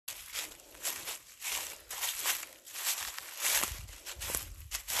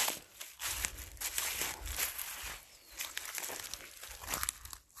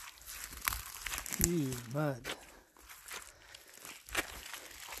Ew, mud.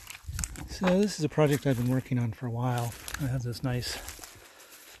 So this is a project I've been working on for a while. I have this nice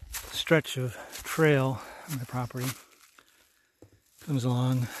stretch of trail on my property. Comes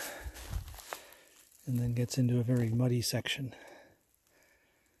along and then gets into a very muddy section.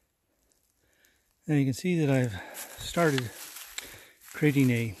 Now you can see that I've started creating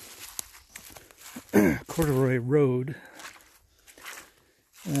a corduroy road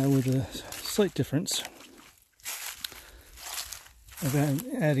with a slight difference.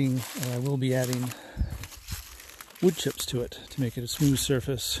 I will be adding wood chips to it to make it a smooth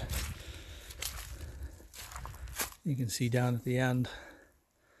surface. You can see down at the end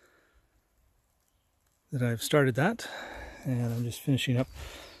that I've started that, and I'm just finishing up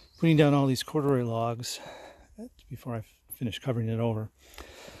putting down all these corduroy logs before I finish covering it over.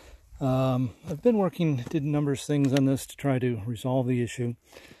 I've been did a number of things on this to try to resolve the issue.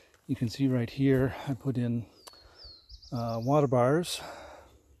 You can see right here I put in water bars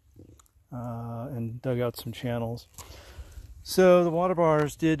and dug out some channels. So the water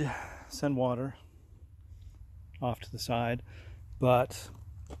bars did send water off to the side, but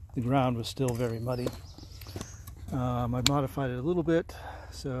the ground was still very muddy. I modified it a little bit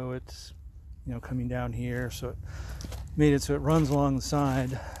so it's coming down here, so it made it so it runs along the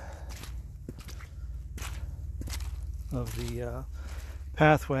side of the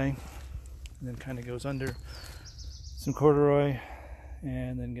pathway and then kind of goes under some corduroy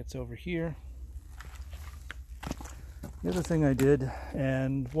and then gets over here. The other thing I did,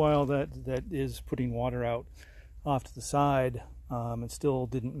 and while that is putting water out off to the side, it still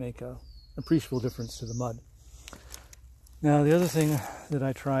didn't make an appreciable difference to the mud. Now the other thing that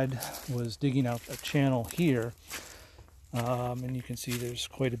I tried was digging out a channel here, and you can see there's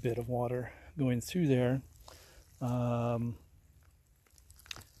quite a bit of water going through there.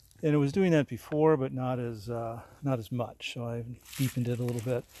 And it was doing that before, but not as much. So I deepened it a little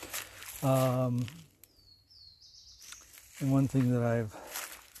bit. And one thing that I've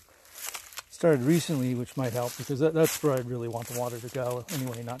started recently, which might help, because that's where I really want the water to go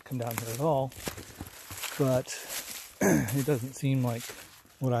anyway, not come down here at all. But it doesn't seem like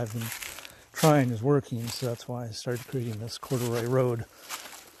what I've been trying is working, so that's why I started creating this corduroy road.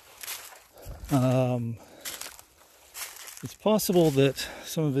 It's possible that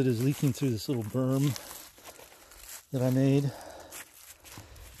some of it is leaking through this little berm that I made.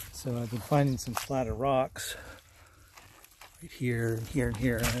 So I've been finding some flatter rocks right here and here and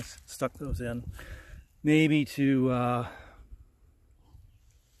here, and I stuck those in. Maybe to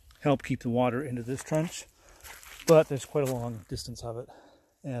help keep the water into this trench, but there's quite a long distance of it,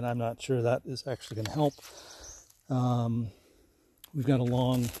 and I'm not sure that is actually going to help. We've got a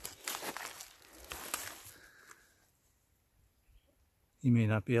long... You may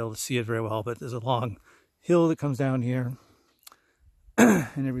not be able to see it very well, but there's a long hill that comes down here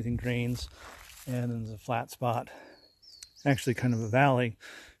and everything drains, and then there's a flat spot, actually kind of a valley,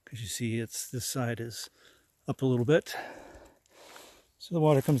 because you see this side is up a little bit, so the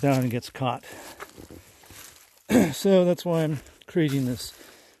water comes down and gets caught. So that's why I'm creating this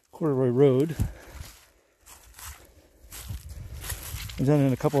corduroy road. I've done it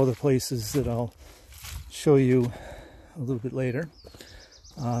in a couple other places that I'll show you a little bit later.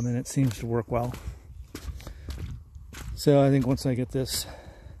 And it seems to work well. So I think once I get this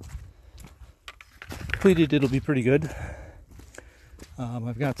completed, it'll be pretty good.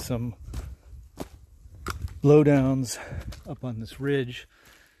 I've got some blowdowns up on this ridge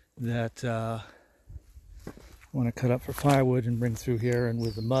that I want to cut up for firewood and bring through here, and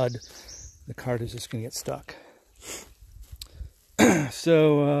with the mud, the cart is just going to get stuck.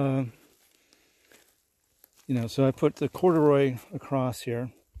 So so I put the corduroy across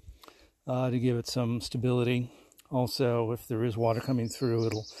here to give it some stability. Also, if there is water coming through,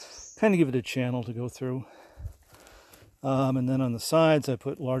 it'll kind of give it a channel to go through. And then on the sides, I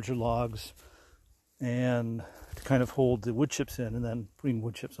put larger logs and to kind of hold the wood chips in, and then putting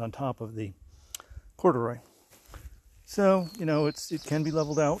wood chips on top of the corduroy. So, it can be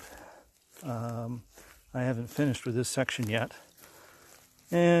leveled out. I haven't finished with this section yet.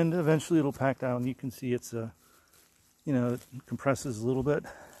 And eventually it'll pack down. You can see it's it compresses a little bit,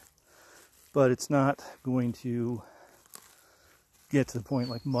 but it's not going to get to the point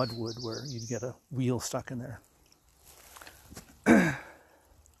like mud would, where you'd get a wheel stuck in there.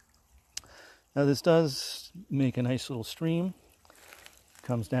 Now this does make a nice little stream. It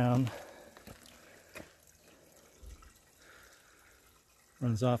comes down,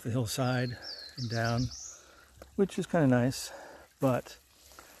 runs off the hillside and down, which is kind of nice, but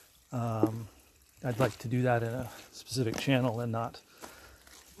I'd like to do that in a specific channel and not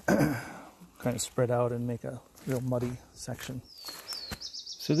kind of spread out and make a real muddy section.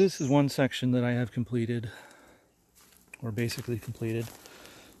 So this is one section that I have completed, or basically completed.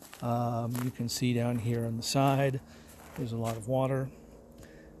 You can see down here on the side, there's a lot of water.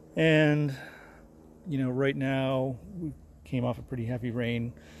 And, you know, right now, we came off a pretty heavy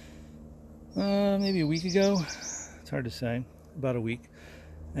rain, maybe a week ago. It's hard to say, about a week.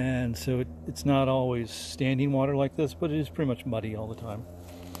 And so it's not always standing water like this, but it is pretty much muddy all the time.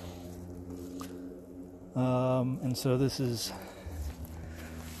 And so this is,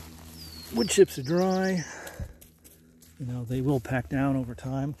 wood chips are dry. You know, they will pack down over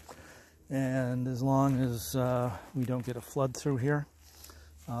time. And as long as we don't get a flood through here,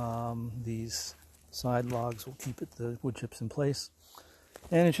 these side logs will keep the wood chips in place.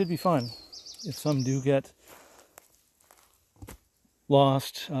 And it should be fine. If some do get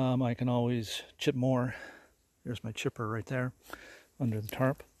lost, I can always chip more. There's my chipper right there under the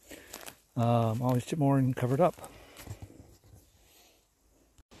tarp. Always chip more and cover it up.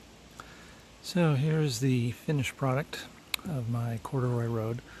 So here's the finished product of my corduroy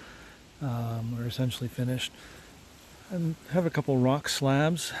road. We're essentially finished. I have a couple rock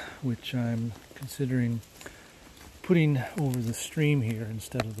slabs which I'm considering putting over the stream here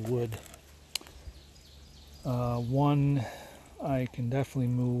instead of the wood. One I can definitely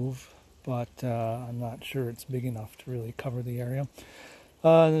move, but I'm not sure it's big enough to really cover the area.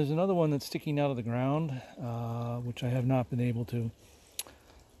 There's another one that's sticking out of the ground, which I have not been able to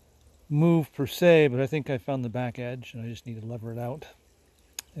move per se, but I think I found the back edge and I just need to lever it out,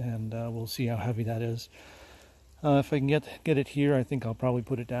 and we'll see how heavy that is. If I can get it here, I think I'll probably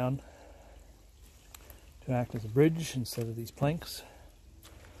put it down to act as a bridge instead of these planks.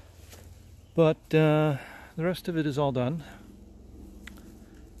 But the rest of it is all done,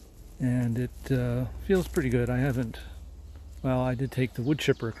 and it feels pretty good. I did take the wood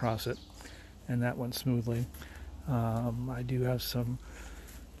chipper across it, and that went smoothly. I do have some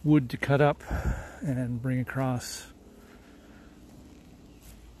wood to cut up and bring across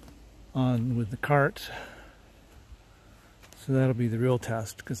on with the cart. So that'll be the real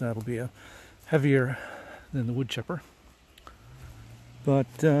test, because that'll be heavier than the wood chipper. But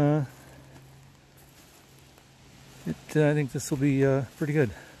I think this will be pretty good.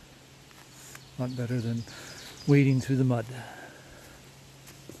 A lot better than wading through the mud.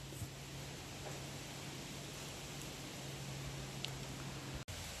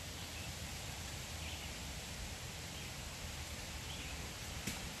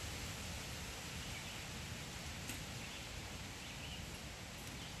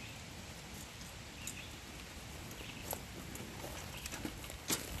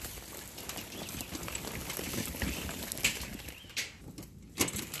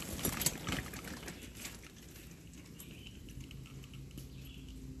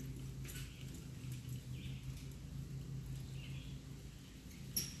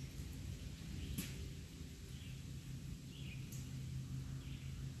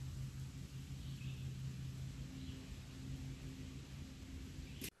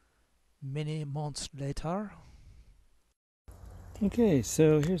 Many months later. Okay,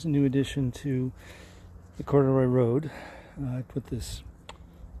 so here's a new addition to the corduroy road. I put this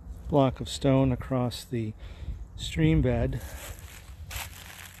block of stone across the stream bed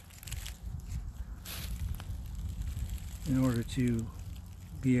in order to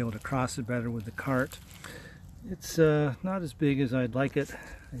be able to cross it better with the cart. It's not as big as I'd like it.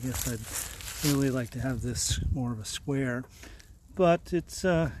 I guess I'd really like to have this more of a square. But it's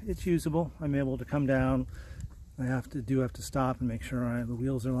usable. I'm able to come down. I have to stop and make sure the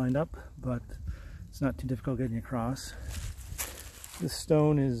wheels are lined up, but it's not too difficult getting across. This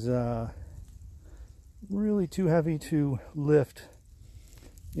stone is really too heavy to lift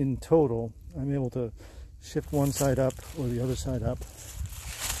in total. I'm able to shift one side up or the other side up,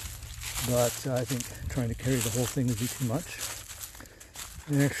 but I think trying to carry the whole thing would be too much.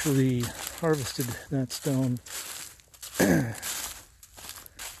 I actually harvested that stone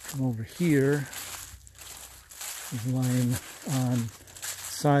from over here. It's lying on the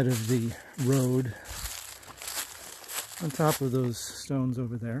side of the road on top of those stones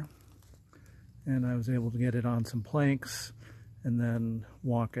over there, and I was able to get it on some planks and then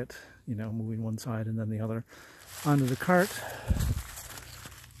walk it, you know, moving one side and then the other onto the cart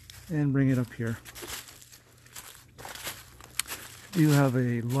and bring it up here. I do have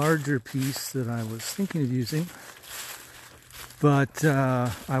a larger piece that I was thinking of using, but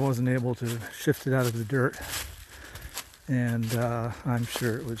I wasn't able to shift it out of the dirt, and I'm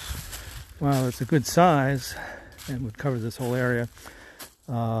sure it was, well, it's a good size and would cover this whole area.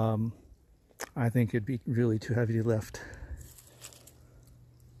 I think it'd be really too heavy to lift.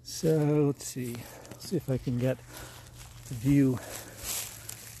 So let's see if I can get the view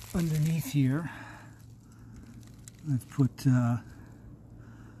underneath here. I've put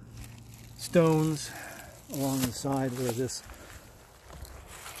stones along the side where this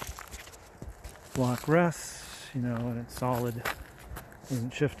block rests, you know, and it's solid,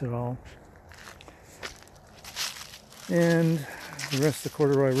 doesn't shift at all. And the rest of the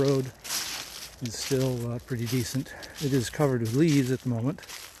corduroy road is still pretty decent. It is covered with leaves at the moment,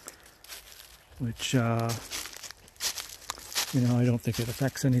 which, you know, I don't think it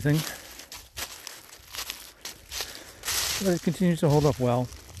affects anything. But it continues to hold up well.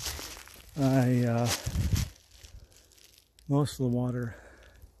 Most of the water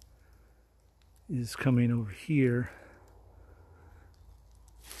is coming over here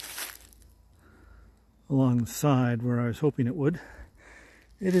along the side where I was hoping it would.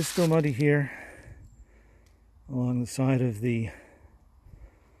 It is still muddy here along the side of the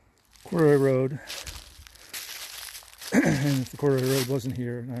corduroy road. And if the corduroy road wasn't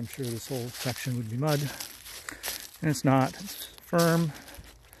here, I'm sure this whole section would be mud. And it's not. It's firm.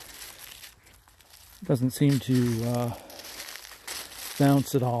 It doesn't seem to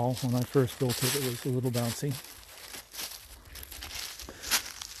bounce at all. When I first built it, it was a little bouncy.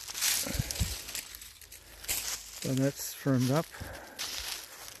 So that's firmed up.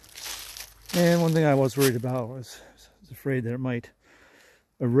 And one thing I was worried about was afraid that it might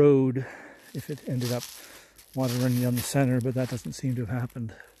erode if it ended up water running down the center, but that doesn't seem to have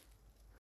happened.